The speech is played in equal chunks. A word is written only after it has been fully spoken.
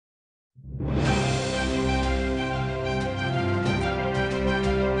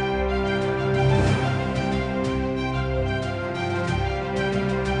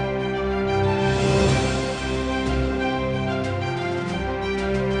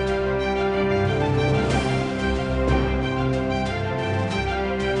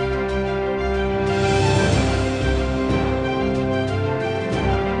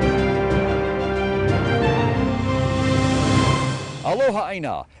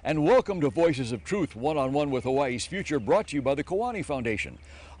Lahaina, and welcome to Voices of Truth, one-on-one with Hawaii's future, brought to you by the Kiwani Foundation.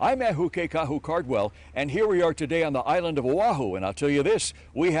 I'm Ahu Kekahu Cardwell, and here we are today on the island of Oahu, and I'll tell you this,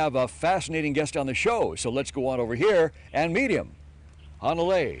 we have a fascinating guest on the show, so let's go on over here and meet him.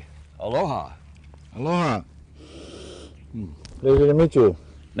 Hanale, aloha. Aloha. Pleasure to meet you.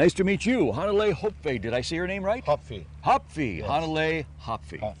 Nice to meet you. Hanale Hopfe, did I say your name right? Hopfe. Hopfe, Yes. Hanale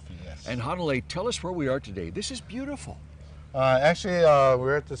Hopfe. Hopfe, yes. And Hanale, tell us where we are today. This is beautiful. Actually,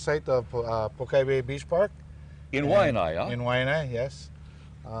 we're at the site of Pokai Bay Beach Park. In Waianae, huh? In Waianae, yes.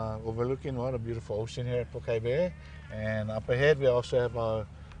 Overlooking what a beautiful ocean here at Pokai Bay. And up ahead, we also have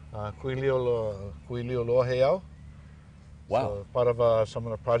Kuilioloa Heiau. Wow. So part of some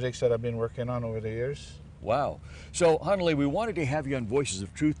of the projects that I've been working on over the years. Wow. So, Hanale, we wanted to have you on Voices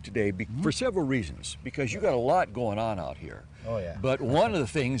of Truth today for several reasons, because you got a lot going on out here. Oh, yeah. But one of the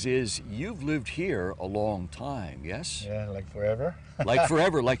things is you've lived here a long time, yes? Yeah, like forever. Like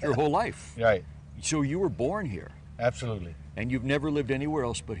forever, like your whole life. Right. So you were born here. Absolutely. And you've never lived anywhere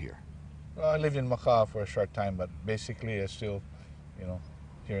else but here. Well, I lived in Macau for a short time, but basically I still,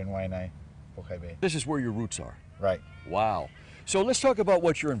 here in Waianae, Pokai Bay. This is where your roots are. Right. Wow. So let's talk about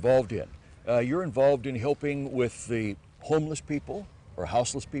what you're involved in. You're involved in helping with the homeless people or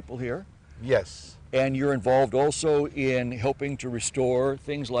houseless people here. Yes. And you're involved also in helping to restore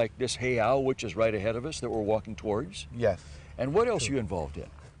things like this heiau, which is right ahead of us that we're walking towards. Yes. And what else are you involved in?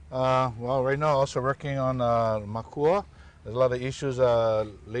 Well, right now also working on Makua. There's a lot of issues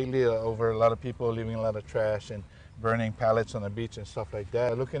lately over a lot of people leaving a lot of trash and burning pallets on the beach and stuff like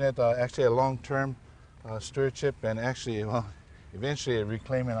that. Looking at actually a long-term stewardship and actually, well, eventually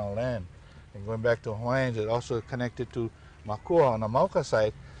reclaiming our land. And going back to Hawaiians, it's also connected to Makua on the Mauka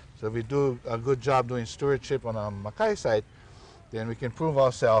side. So if we do a good job doing stewardship on the Makai side, then we can prove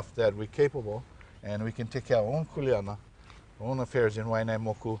ourselves that we're capable and we can take care of our own kuleana, our own affairs in Waianae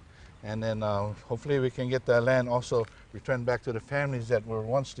Moku. And then hopefully we can get the land also returned back to the families that were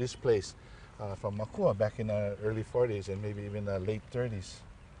once displaced from Makua back in the early 40s and maybe even the late 30s.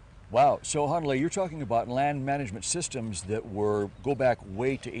 Wow. So, Hanale, you're talking about land management systems that go back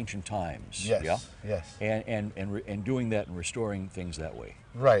way to ancient times. Yes. Yeah? Yes. And doing that and restoring things that way.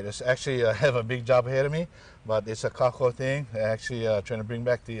 Right. It's actually I have a big job ahead of me, but it's a kako thing. Actually, trying to bring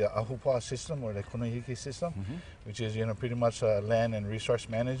back the Ahupa system or the Konohiki system, which is pretty much land and resource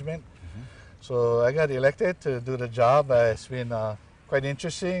management. So I got elected to do the job. It's been quite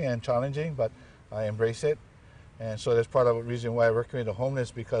interesting and challenging, but I embrace it. And so that's part of the reason why I work with the homeless,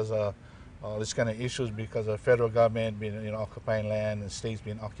 because this kind of issues, because the federal government being occupying land and states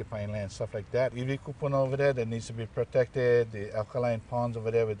being occupying land, stuff like that. Iwi kupuna over there that needs to be protected, the alkaline ponds over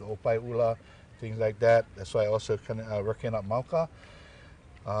there with the opai ula, things like that. That's why I also working at Mauka,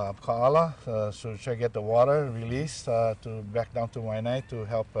 Ka'ala, so try to get the water released to back down to Waianae to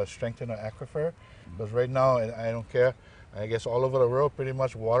help strengthen the aquifer. Because right now, I don't care, I guess all over the world pretty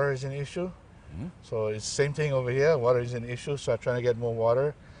much water is an issue. So it's the same thing over here. Water is an issue, so I'm trying to get more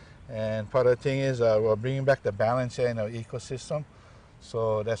water. And part of the thing is we're bringing back the balance here in our ecosystem.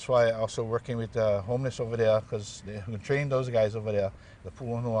 So that's why I'm also working with the homeless over there, because we train those guys over there, the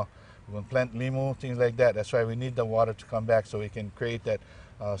pu'unua, we can plant limu, things like that. That's why we need the water to come back so we can create that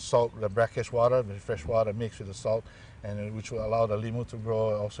salt, the brackish water, the fresh water mixed with the salt, and which will allow the limu to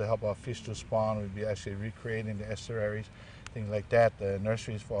grow, also help our fish to spawn. We'll be actually recreating the estuaries, things like that, the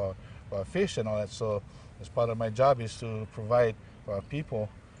nurseries for our fish and all that. So as part of my job is to provide for our people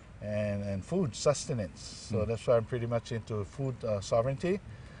and food sustenance. So that's why I'm pretty much into food sovereignty.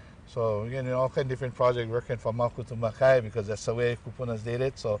 So again, all kind of different projects working from Maku to Makai, because that's the way kupunas did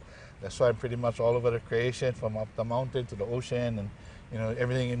it. So that's why I'm pretty much all over the creation, from up the mountain to the ocean and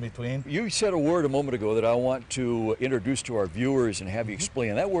everything in between. You said a word a moment ago that I want to introduce to our viewers and have you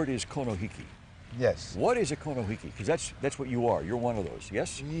explain. That word is konohiki. Yes. What is a konohiki? Because that's what you are. You're one of those,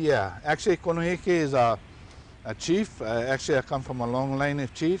 yes? Yeah. Actually, konohiki is a chief. Actually, I come from a long line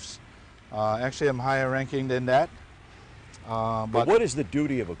of chiefs. Actually, I'm higher ranking than that. But what is the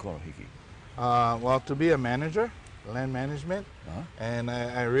duty of a konohiki? Well, to be a manager, land management. And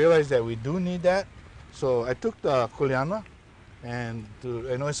I realized that we do need that. So I took the kuleana, and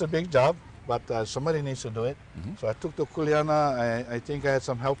I know it's a big job, but somebody needs to do it. So I took the kuleana. I think I had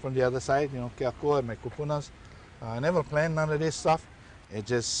some help from the other side, Keakua and my kupunas. I never planned none of this stuff. It's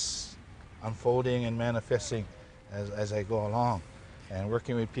just unfolding and manifesting as I go along, and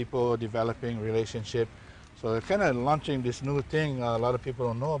working with people, developing relationship. So kind of launching this new thing. A lot of people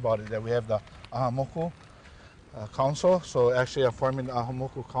don't know about it, that we have the Ahamoku Council. So actually I'm forming the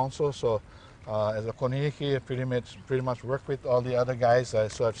Ahamoku Council. So as a konihiki, I pretty much work with all the other guys.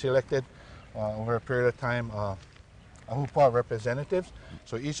 So I've selected over a period of time Ahupa representatives.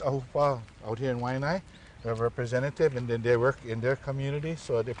 So each Ahupa out here in Waianae, we have a representative, and then they work in their community.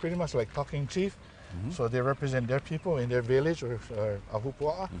 So they're pretty much like talking chief. So they represent their people in their village or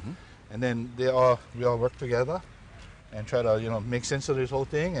Ahupua'a. And then we all work together and try to make sense of this whole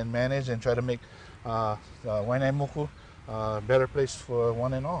thing and manage and try to make Waianae Moku a better place for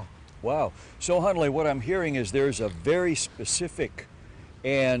one and all. Wow. So Hanale, what I'm hearing is there's a very specific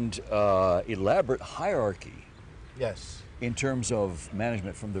and elaborate hierarchy. Yes. In terms of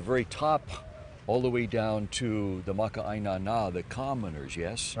management, from the very top all the way down to the Maka'ainana, the commoners,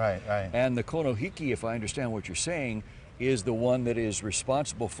 yes? Right. And the Konohiki, if I understand what you're saying, is the one that is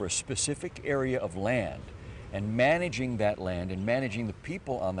responsible for a specific area of land and managing that land and managing the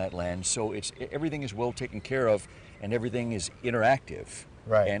people on that land, so everything is well taken care of and everything is interactive.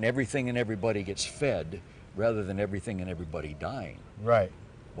 Right. And everything and everybody gets fed rather than everything and everybody dying. Right.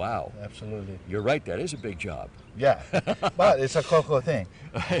 Wow. Absolutely. You're right, that is a big job. Yeah, but it's a cocoa thing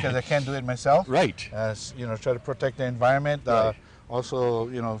because I can't do it myself. Right. Try to protect the environment. Right.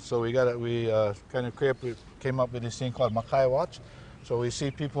 Also, so we kind of came up with this thing called Makai Watch. So we see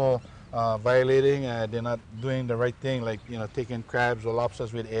people violating, they're not doing the right thing, like taking crabs or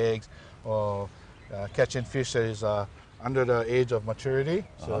lobsters with eggs, or catching fish that is under the age of maturity,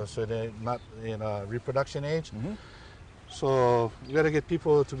 so they're not in reproduction age. So we got to get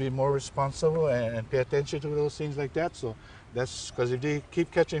people to be more responsible and pay attention to those things like that. So that's because if they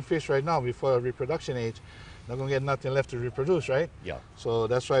keep catching fish right now before reproduction age, they're going to get nothing left to reproduce, right? Yeah. So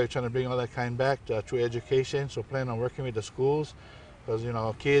that's why we're trying to bring all that kind back through education. So plan on working with the schools because,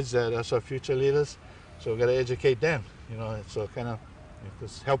 kids, that's our future leaders. So we got to educate them, so kind of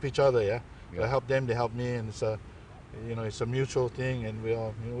just help each other, yeah? I help them, they help me, and it's a mutual thing, and we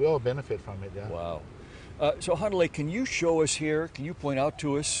all benefit from it, yeah? Wow. So Hanale, can you show us here, can you point out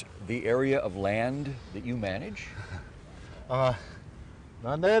to us the area of land that you manage? Not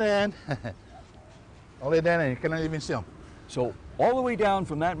that end. Only that end, you cannot even see them. So all the way down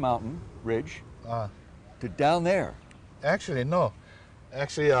from that mountain ridge to down there. Actually, no.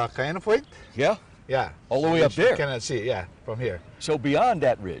 Actually, Kaina Point? Yeah? Yeah. All the way up there? You cannot see it, yeah, from here. So beyond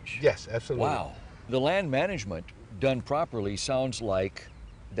that ridge? Yes, absolutely. Wow. The land management done properly sounds like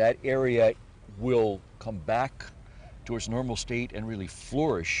that area will come back to its normal state and really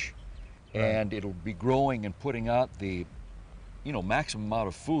flourish, and it'll be growing and putting out the maximum amount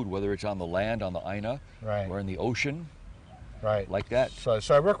of food, whether it's on the land, on the Aina, or in the ocean, like that. So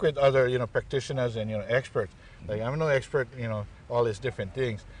I work with other practitioners and experts. Like I'm no expert all these different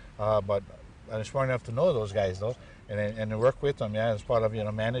things, but I'm smart enough to know those guys though, and to work with them, as part of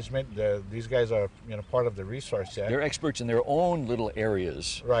management. These guys are part of the resource. Yeah, they're experts in their own little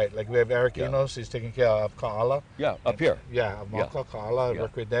areas. Right, like we have Eric Enos, he's taking care of Ka'ala. Yeah, up here. Yeah, Maka, Ka'ala,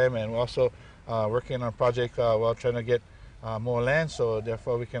 work with them, and we're also working on a project trying to get more land, so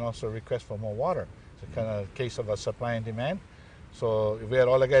therefore we can also request for more water. It's a kind of case of a supply and demand. So if we had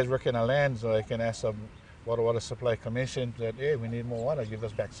all the guys working on land, so I can ask them Water Supply Commission that, hey, we need more water, give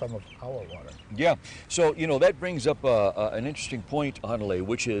us back some of our water. Yeah, so that brings up an interesting point, Hanale,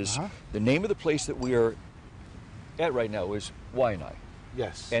 which is the name of the place that we are at right now is Waianae.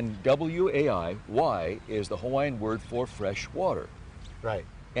 Yes. And W-A-I-Y is the Hawaiian word for fresh water. Right.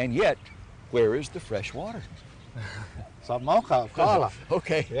 And yet, where is the fresh water? Sa Mauka, Ka'ala.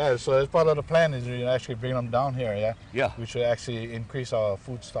 Okay. Yeah, so as part of the plan is we actually bring them down here, yeah? Yeah. We should actually increase our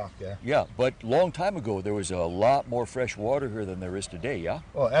food stock, yeah? Yeah, but long time ago there was a lot more fresh water here than there is today, yeah?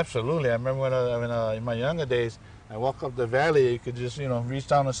 Oh, absolutely. I remember when in my younger days, I walk up the valley, you could just, reach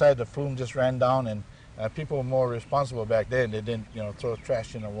down the side, the flume just ran down, and people were more responsible back then. They didn't, throw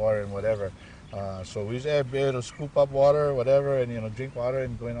trash in the water and whatever. So we used to be able to scoop up water, whatever, and, drink water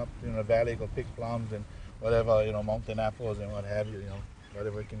and going up, the valley, go pick plums and whatever, mountain apples and what have you,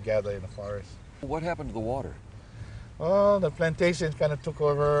 whatever we can gather in the forest. What happened to the water? Well, the plantations kind of took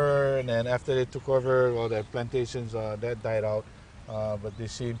over, and then after they took over, well, the plantations, that died out. But they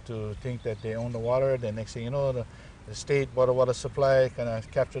seem to think that they own the water. The next thing you know, the state water supply kind of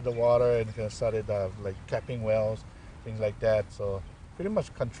captured the water and kind of started like capping wells, things like that. So pretty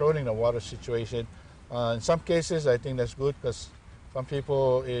much controlling the water situation. In some cases, I think that's good because some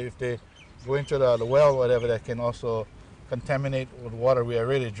people, if they go into the well, whatever, that can also contaminate with water we are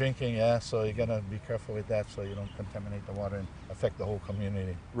already drinking, yeah, so you gotta be careful with that so you don't contaminate the water and affect the whole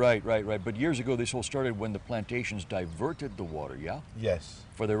community. Right. But years ago this all started when the plantations diverted the water, yeah? Yes.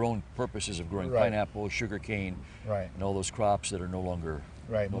 For their own purposes of growing pineapple, sugar cane, and all those crops that are no longer...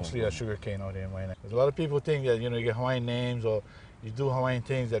 Right, mostly sugar cane out there in Waianae. There's a lot of people think that, you get Hawaiian names or you do Hawaiian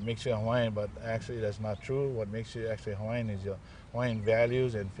things that makes you Hawaiian, but actually that's not true. What makes you actually Hawaiian is your Hawaiian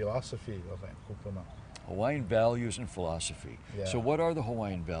values and philosophy of kupuna. Hawaiian values and philosophy. Yeah. So what are the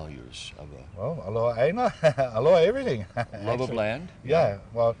Hawaiian values of a Well, aloha aina, aloha everything. love of land? Yeah,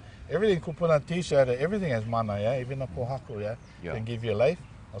 well, everything kupuna teach that everything has mana, yeah, even the pohaku, yeah, Yeah. can give you life,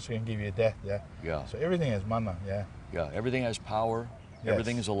 also can give you death, yeah. Yeah. So everything is mana, yeah. Yeah, everything has power. Yes.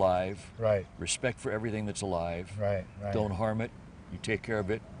 Everything is alive. Right, Respect for everything that's alive. right, right. Don't harm it. You take care of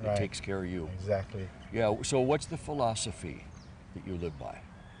it. It Right. takes care of you. Exactly. Yeah, so what's the philosophy that you live by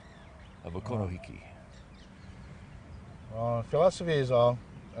of a konohiki? Philosophy is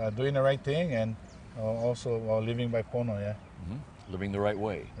doing the right thing and also living by pono, yeah. Living the right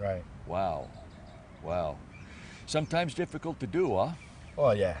way. Right. Wow. Wow. Sometimes difficult to do, huh?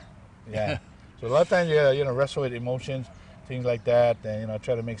 Oh yeah, yeah. So a lot of times you wrestle with emotions, things like that, and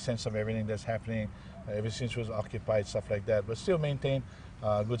try to make sense of everything that's happening. Ever since was occupied, stuff like that, but still maintain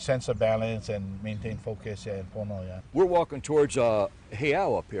a good sense of balance and maintain focus, yeah, and pono, yeah. We're walking towards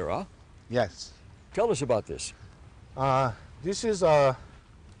heiau up here, huh? Yes. Tell us about this. This is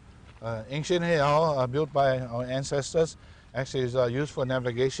ancient heiau built by our ancestors. Actually, it's used for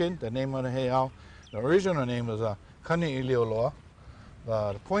navigation. The name of the heiau, the original name was Kani'ilioloa.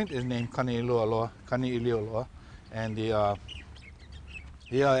 The point is named Kani'ilioloa, and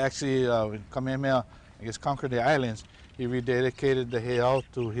he actually, when Kamehameha, I guess, conquered the islands, he rededicated the heiau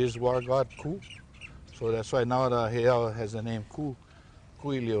to his war god Ku. So that's why now the heiau has the name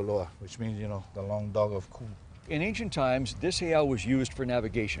Ku'ilioloa, which means the long dog of Ku. In ancient times, this heiau was used for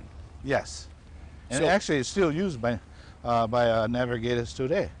navigation. Yes, and So- actually it's still used by navigators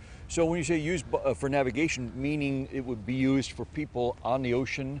today. So when you say used for navigation, meaning it would be used for people on the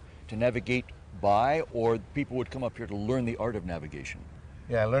ocean to navigate by, or people would come up here to learn the art of navigation?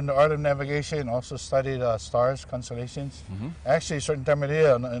 Yeah, learn the art of navigation, also study the stars, constellations. Actually, a certain time of the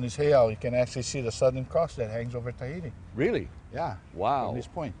year in this heiau, you can actually see the Southern Cross that hangs over Tahiti. Really? Yeah. Wow. From this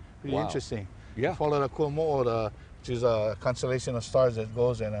point. Pretty Wow. interesting. Yeah. You follow the Kuamo'o, which is a constellation of stars that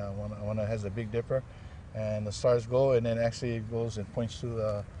goes, and when it has the Big Dipper, and the stars go, and then actually it goes and points to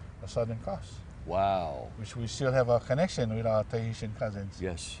the Southern Cross, Wow. which we still have a connection with our Tahitian cousins.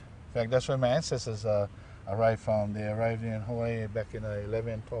 Yes. In fact, that's where my ancestors arrived from. They arrived in Hawaii back in the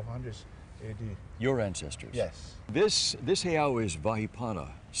 1200s AD. Your ancestors. Yes. This heiau is Vahipana,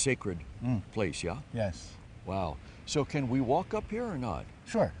 sacred place, yeah? Yes. Wow. So can we walk up here or not?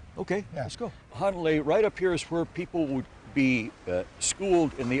 Sure. Okay, Yeah. let's go. Hanale, right up here is where people would be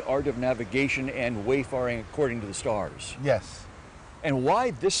schooled in the art of navigation and wayfaring according to the stars. Yes. And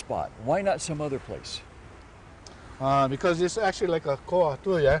why this spot? Why not some other place? Because it's actually like a koa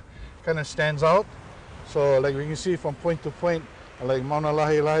too, yeah? Kind of stands out. So like we can see from point to point, like Mauna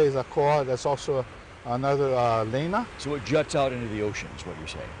Lahi is a koa. That's also another lena. So it juts out into the ocean, is what you're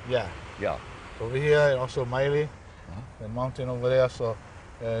saying. Yeah. Yeah. Over here, and also Maile, the mountain over there. So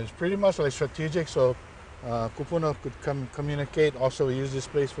it's pretty much like strategic. So kupuna could communicate. Also, we use this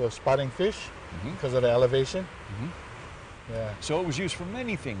place for spotting fish because of the elevation. Yeah. So it was used for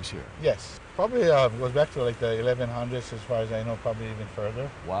many things here. Yes. Probably goes back to like the 1100s, as far as I know. Probably even further.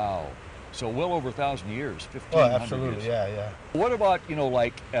 Wow. So well over 1,000 years, Oh, 1,500 absolutely. years. Yeah, yeah. What about,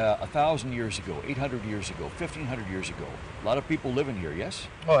 like 1,000 years ago, 800 years ago, 1,500 years ago? A lot of people living here, yes?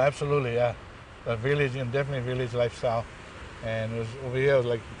 Oh, absolutely. Yeah. The village, and definitely village lifestyle. And it was over here, it was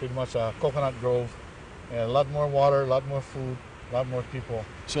like pretty much a coconut grove. And a lot more water, a lot more food, a lot more people.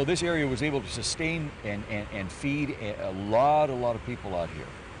 So this area was able to sustain and feed a lot of people out here.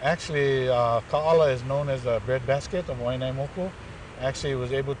 Actually, Ka'ala is known as the breadbasket of Wainaimoku. Actually, it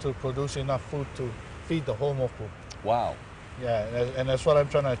was able to produce enough food to feed the whole moku. Wow. Yeah, and that's what I'm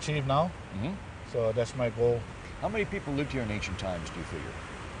trying to achieve now. hmm So that's my goal. How many people lived here in ancient times, do you figure?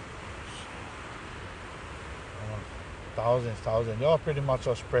 Thousands. They're all pretty much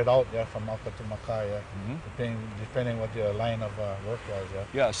all spread out, yeah, from Maka to Maka, yeah. Mhm. Depending what your line of work was, yeah.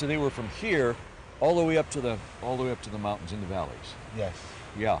 Yeah, so they were from here all the way up to the mountains in the valleys. Yes,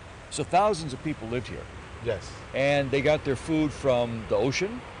 Yeah. So thousands of people lived here. yes. And they got their food from the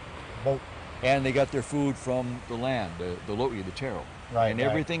ocean, Boat. and they got their food from the land, the lo'i, the taro, Right, and right.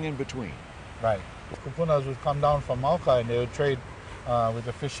 everything in between. Right. Kupunas would come down from Mauka and they would trade with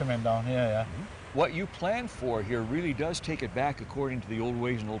the fishermen down here, yeah. What you plan for here really does take it back according to the old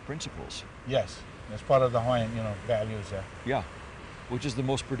ways and old principles. Yes, it's part of the Hawaiian, values, yeah. Yeah, which is the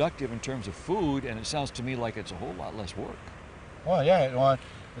most productive in terms of food, and it sounds to me like it's a whole lot less work. Well, yeah,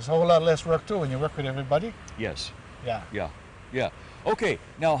 it's a whole lot less work too when you work with everybody. Yes, Yeah. yeah. Okay,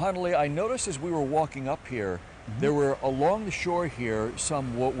 now Hanale, I noticed as we were walking up here, there were along the shore here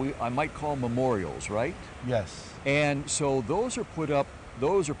some what I might call memorials, right? Yes. And so those are put up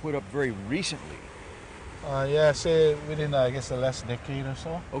very recently. Yeah, say within, I guess, the last decade or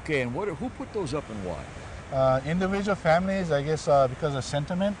so. Okay, and who put those up and why? Individual families, I guess, because of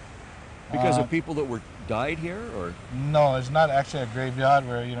sentiment. Because of people that were died here, or? No, it's not actually a graveyard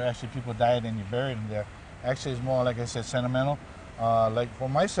where, actually people died and you buried them there. Actually, it's more, like I said, sentimental. Like for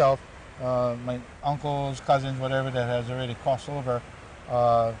myself, my uncles, cousins, whatever that has already crossed over,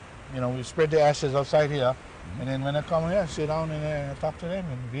 we spread the ashes outside here, and then when they come here, sit down and talk to them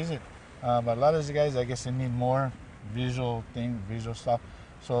and visit. But a lot of these guys, I guess they need more visual stuff.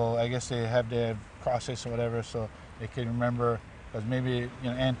 So I guess they have their crosses or whatever, so they can remember, because maybe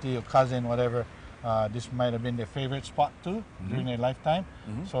auntie or cousin, whatever, this might have been their favorite spot too during their lifetime.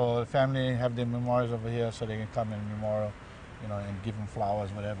 So the family have their memorials over here, so they can come and memorial, and give them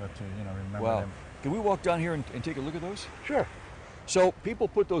flowers, whatever, to remember them. Can we walk down here and take a look at those? Sure. So people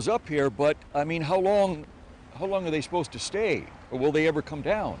put those up here, but I mean, how long are they supposed to stay, or will they ever come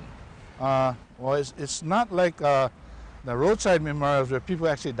down? Well, it's not like the roadside memorials where people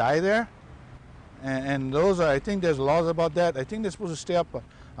actually die there. And those are, I think there's laws about that. I think they're supposed to stay up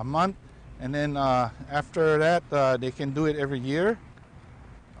a month, and then after that they can do it every year.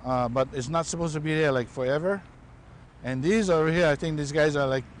 But it's not supposed to be there like forever. And these over here, I think these guys are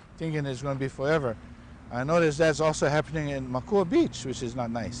like thinking it's going to be forever. I noticed that's also happening in Makua Beach, which is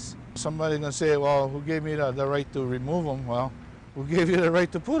not nice. Somebody's going to say, well, who gave me the right to remove them? Well, who gave you the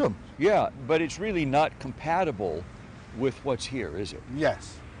right to put them? Yeah, but it's really not compatible with what's here, is it?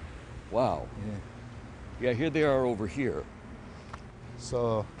 Yes. Wow. Yeah, here they are over here.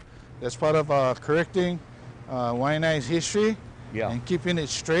 So that's part of correcting Waianae's history and keeping it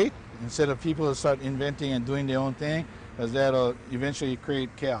straight instead of people start inventing and doing their own thing, because that'll eventually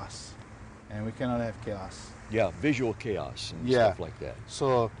create chaos, and we cannot have chaos. Yeah, visual chaos and stuff like that.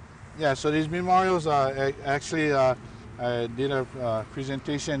 So, so these memorials actually I did a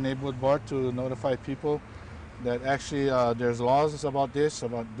presentation neighborhood board to notify people that actually there's laws about this,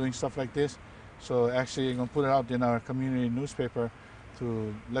 about doing stuff like this. So actually I'm going to put it out in our community newspaper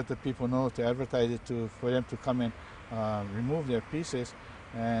to let the people know, to advertise it, for them to come and remove their pieces.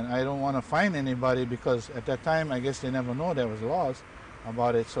 And I don't want to fine anybody, because at that time I guess they never know there was laws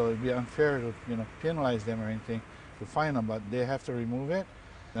about it, so it'd be unfair to penalize them or anything to fine them, but they have to remove it.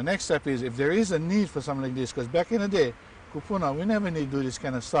 The next step is, if there is a need for something like this, because back in the day, Kupuna, we never need to do this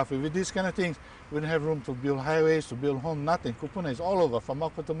kind of stuff. If we do these kind of things, we don't have room to build highways, to build homes, nothing. Kupuna is all over, from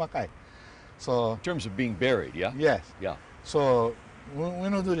Mako to Makai. So, in terms of being buried, yeah? Yes. Yeah. So we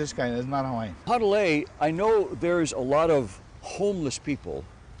don't do this kind. It's not Hawaiian. Hanale, I know there's a lot of homeless people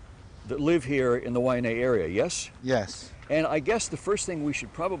that live here in the Waianae area, yes? Yes. And I guess the first thing we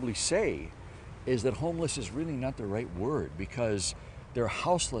should probably say is that homeless is really not the right word, because they're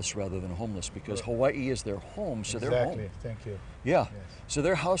houseless rather than homeless, because Hawaii is their home, so they're home. Exactly, thank you. Yeah, Yes. So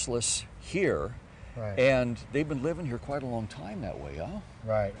they're houseless here, Right. and they've been living here quite a long time that way, huh?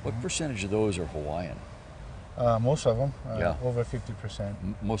 Right. What percentage of those are Hawaiian? Most of them, Yeah. over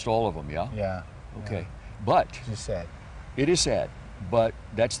 50%. Most all of them, yeah? Yeah. Okay, but It's sad. it is sad, but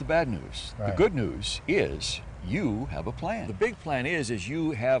that's the bad news. The Right. good news is you have a plan. The big plan is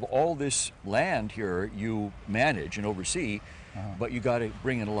you have all this land here you manage and oversee, but you got to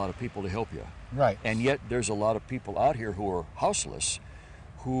bring in a lot of people to help you. Right. And yet there's a lot of people out here who are houseless,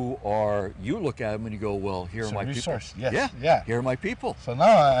 who are, you look at them and you go, well, here It's are a my resource. people. Yes. Yeah, Yeah. here are my people. So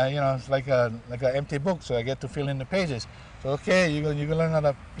now, it's like an empty book, so I get to fill in the pages. So okay, you can learn how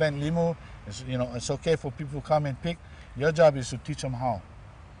to plant limu. It's okay for people to come and pick. Your job is to teach them how.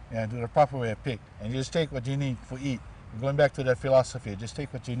 Yeah, do the proper way of pick, and just take what you need for eat. Going back to that philosophy, just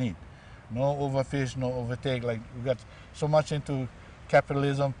take what you need. No overfish, no overtake. Like, we got so much into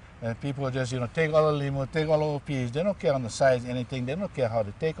capitalism, and people just take all the limo, take all the OPs. They don't care on the size, anything. They don't care how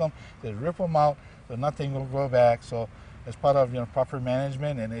to take them. They rip them out, so nothing will grow back. So as part of proper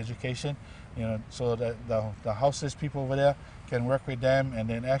management and education, so that the houseless people over there can work with them, and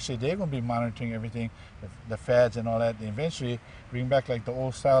then actually they're going to be monitoring everything, the fads and all that. And eventually bring back like the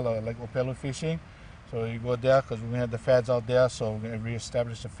old style of like opelu fishing. So you go there, because we have the fads out there, so we're going to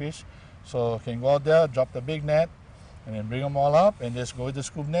reestablish the fish. So you can go out there, drop the big net, and then bring them all up, and just go with the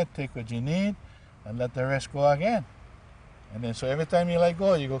scoop net, take what you need, and let the rest go again. And then so every time you let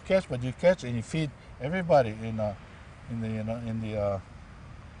go, you go catch, but you catch and you feed everybody in the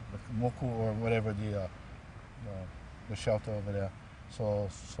moku or whatever the shelter over there. So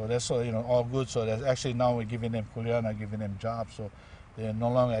that's all good. So that's actually now we're giving them kuleana, giving them jobs. So they're no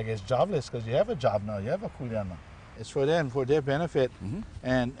longer, I guess, jobless, because you have a job now. You have a kuleana. It's for them, for their benefit,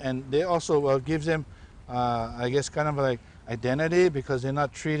 and they also gives them, I guess, kind of like identity, because they're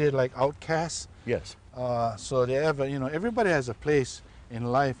not treated like outcasts. Yes. So they have, everybody has a place in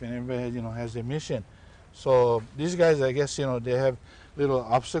life, and everybody, has their mission. So these guys, I guess, they have little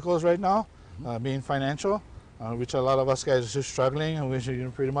obstacles right now, being financial, which a lot of us guys are just struggling, and we're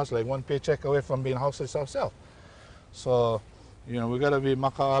pretty much like one paycheck away from being houseless ourselves. So, we got to be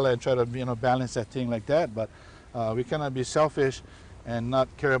maka'ala and try to, balance that thing like that. But we cannot be selfish and not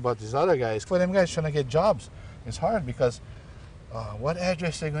care about these other guys. For them guys trying to get jobs, it's hard because what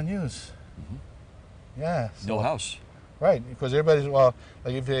address they're going to use? Yeah. So, No house. right, because everybody's, well,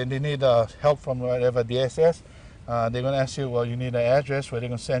 like if they need help from whatever DSS, they're going to ask you, well, you need an address where they're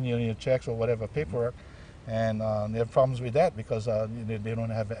going to send you your checks or whatever paperwork. And they have problems with that because they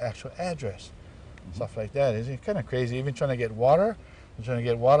don't have an actual address. Stuff like that. It's kind of crazy. Even trying to get water,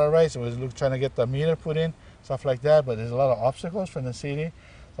 rights, so we're trying to get the meter put in, stuff like that. But there's a lot of obstacles from the city.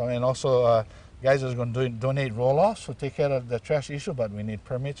 So, and also, guys are going to donate roll-offs to take care of the trash issue, but we need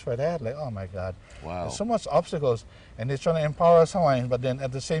permits for that. Like, oh my God. Wow. There's so much obstacles, and they're trying to empower us Hawaiians, but then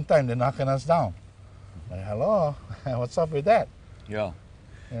at the same time, they're knocking us down. Like, hello, what's up with that? Yeah.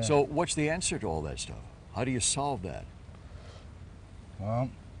 So what's the answer to all that stuff? How do you solve that? Well,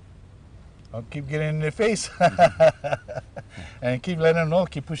 I'll keep getting in their face and keep letting them know,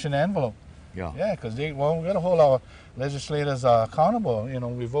 keep pushing the envelope. Yeah. Yeah, because we got to hold our legislators accountable.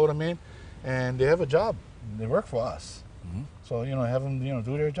 We vote them in, and they have a job. They work for us. So, have them,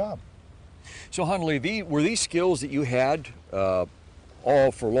 do their job. So, Hanale, were these skills that you had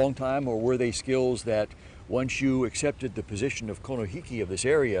all for a long time, or were they skills that once you accepted the position of konohiki of this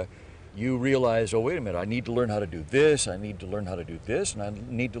area, you realized, oh, wait a minute, I need to learn how to do this, I need to learn how to do this, and I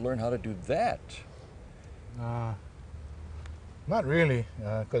need to learn how to do that? Not really,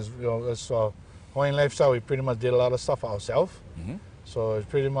 because as Hawaiian lifestyle, we pretty much did a lot of stuff ourselves. So it's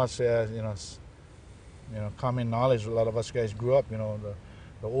pretty much, common knowledge. A lot of us guys grew up,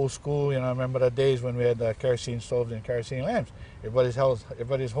 the old school. I remember the days when we had kerosene stoves and kerosene lamps.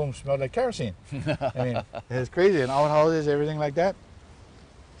 Everybody's home smelled like kerosene. I mean, it's crazy. And outhouses, everything like that.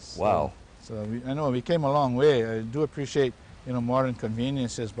 Wow. So I know we came a long way. I do appreciate, modern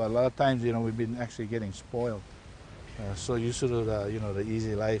conveniences, but a lot of times, we've been actually getting spoiled. So used to the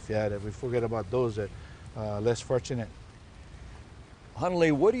easy life, that we forget about those that less fortunate.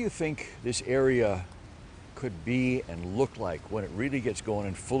 Hanale, what do you think this area could be and look like when it really gets going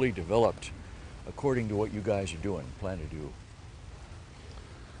and fully developed according to what you guys are doing, plan to do?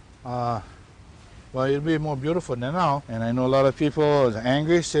 Well, it'll be more beautiful than now. And I know a lot of people are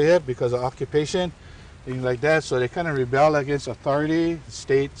angry, say it, because of occupation, things like that. So they kind of rebel against authority,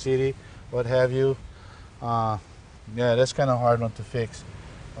 state, city, what have you. Yeah, that's kind of hard one to fix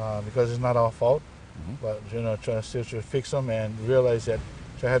because it's not our fault. But, try to fix them and realize that,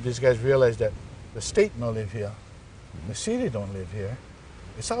 to have these guys realize that the state don't live here. The city don't live here.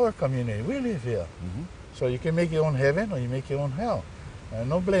 It's our community. We live here. So you can make your own heaven or you make your own hell. And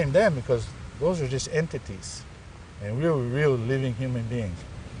don't blame them because those are just entities. And we're real living human beings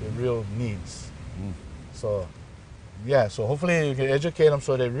with real needs. So, yeah, so hopefully you can educate them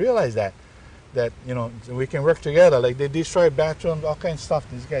so they realize that we can work together. Like they destroy bathrooms, all kinds of stuff.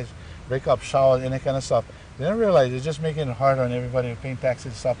 These guys break up showers, any kind of stuff. They don't realize it's just making it harder on everybody to pay taxes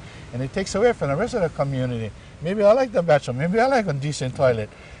and stuff. And it takes away from the rest of the community. Maybe I like the bathroom. Maybe I like a decent toilet.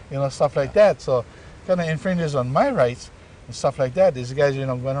 Stuff like that. So kind of infringes on my rights and stuff like that. These guys, going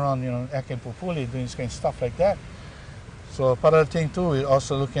around, acting pupuli, doing this kind of stuff like that. So part of the thing too, we're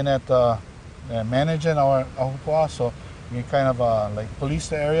also looking at managing our ahupua'a, so we can kind of like police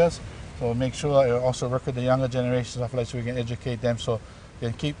the areas. So make sure I also work with the younger generation, stuff like so we can educate them so they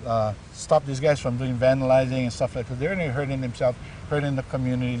can keep stop these guys from doing vandalizing and stuff like that. They're only hurting themselves, hurting the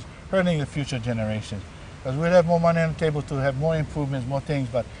communities, hurting the future generations. Because we'd have more money on the table to have more improvements, more things,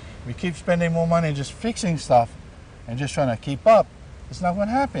 but we keep spending more money just fixing stuff and just trying to keep up. It's not going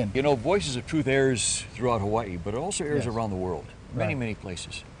to happen. Voices of Truth airs throughout Hawaii, but it also airs around the world, many, many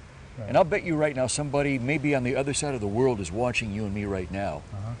places. And I'll bet you right now somebody maybe on the other side of the world is watching you and me right now.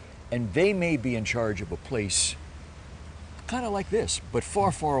 And they may be in charge of a place kind of like this, but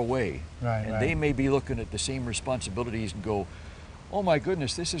far, far away. And they may be looking at the same responsibilities and go, oh my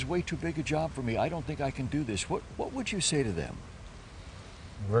goodness, this is way too big a job for me. I don't think I can do this. What would you say to them?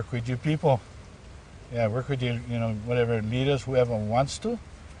 Work with your people. Yeah, work with your, whatever leaders, whoever wants to,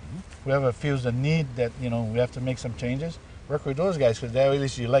 whoever feels the need that, we have to make some changes. Work with those guys because at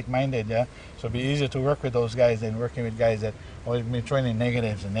least you're like-minded, So it'd be easier to work with those guys than working with guys that always been throwing in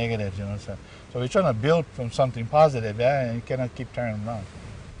negatives and negatives, So we're trying to build from something positive, and you cannot keep turning them around.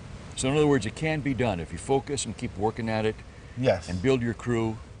 So in other words, it can be done. If you focus and keep working at it and build your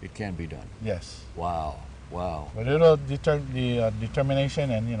crew, it can be done. Yes. Wow. But it'll the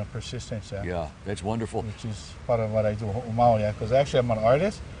determination and, persistence. Yeah, that's wonderful. Which is part of what I do, because actually I'm an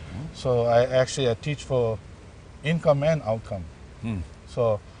artist. So I teach for income and outcome.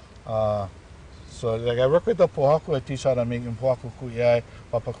 So, so like I work with the pohaku, I teach how to make pohaku ku'iai,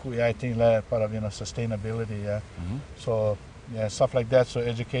 papa ku'iai, things like that, part of sustainability. Yeah. So yeah, stuff like that. So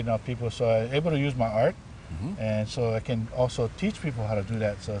educating our people. So I'm able to use my art, and so I can also teach people how to do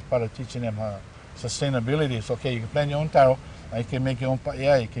that. So it's part of teaching them how sustainability. It's okay. You can plant your own taro. You can make your own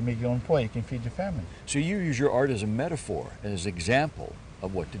pa'iai. You can make your own poi. You can feed your family. So you use your art as a metaphor, as an example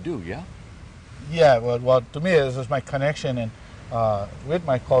of what to do. Yeah. Yeah. Well, to me, this is my connection and with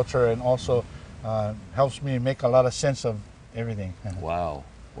my culture, and also helps me make a lot of sense of everything. Wow.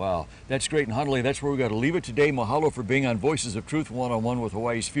 Wow. That's great. And Hanale, that's where we got to leave it today. Mahalo for being on Voices of Truth one-on-one with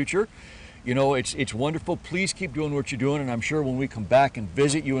Hawaii's Future. You know, it's wonderful. Please keep doing what you're doing, and I'm sure when we come back and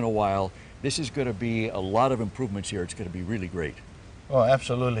visit you in a while, this is going to be a lot of improvements here. It's going to be really great. Oh,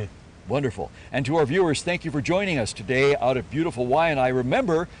 absolutely. Wonderful. And to our viewers, thank you for joining us today out at beautiful Waianae.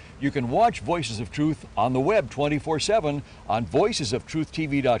 Remember, you can watch Voices of Truth on the web 24/7 on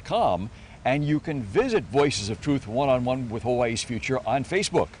voicesoftruthtv.com, and you can visit Voices of Truth one-on-one with Hawaii's Future on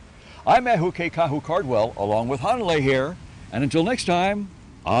Facebook. I'm Ahuke Kahu Cardwell, along with Hanale here, and until next time,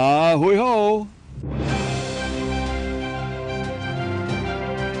 ahui ho!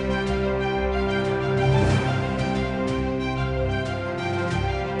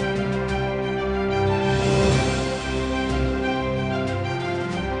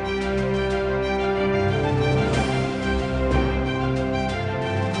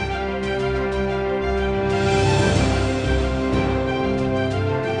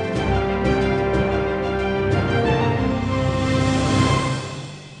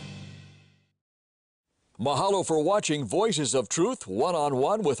 Mahalo for watching Voices of Truth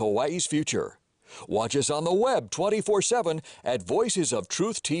one-on-one with Hawaii's Future. Watch us on the web 24/7 at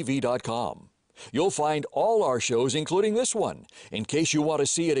voicesoftruthtv.com. You'll find all our shows, including this one, in case you want to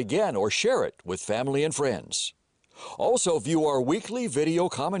see it again or share it with family and friends. Also view our weekly video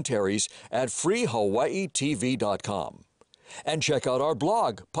commentaries at freehawaiitv.com. And check out our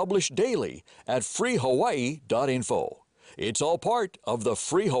blog, published daily, at freehawaii.info. It's all part of the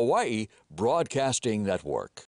Free Hawaii Broadcasting Network.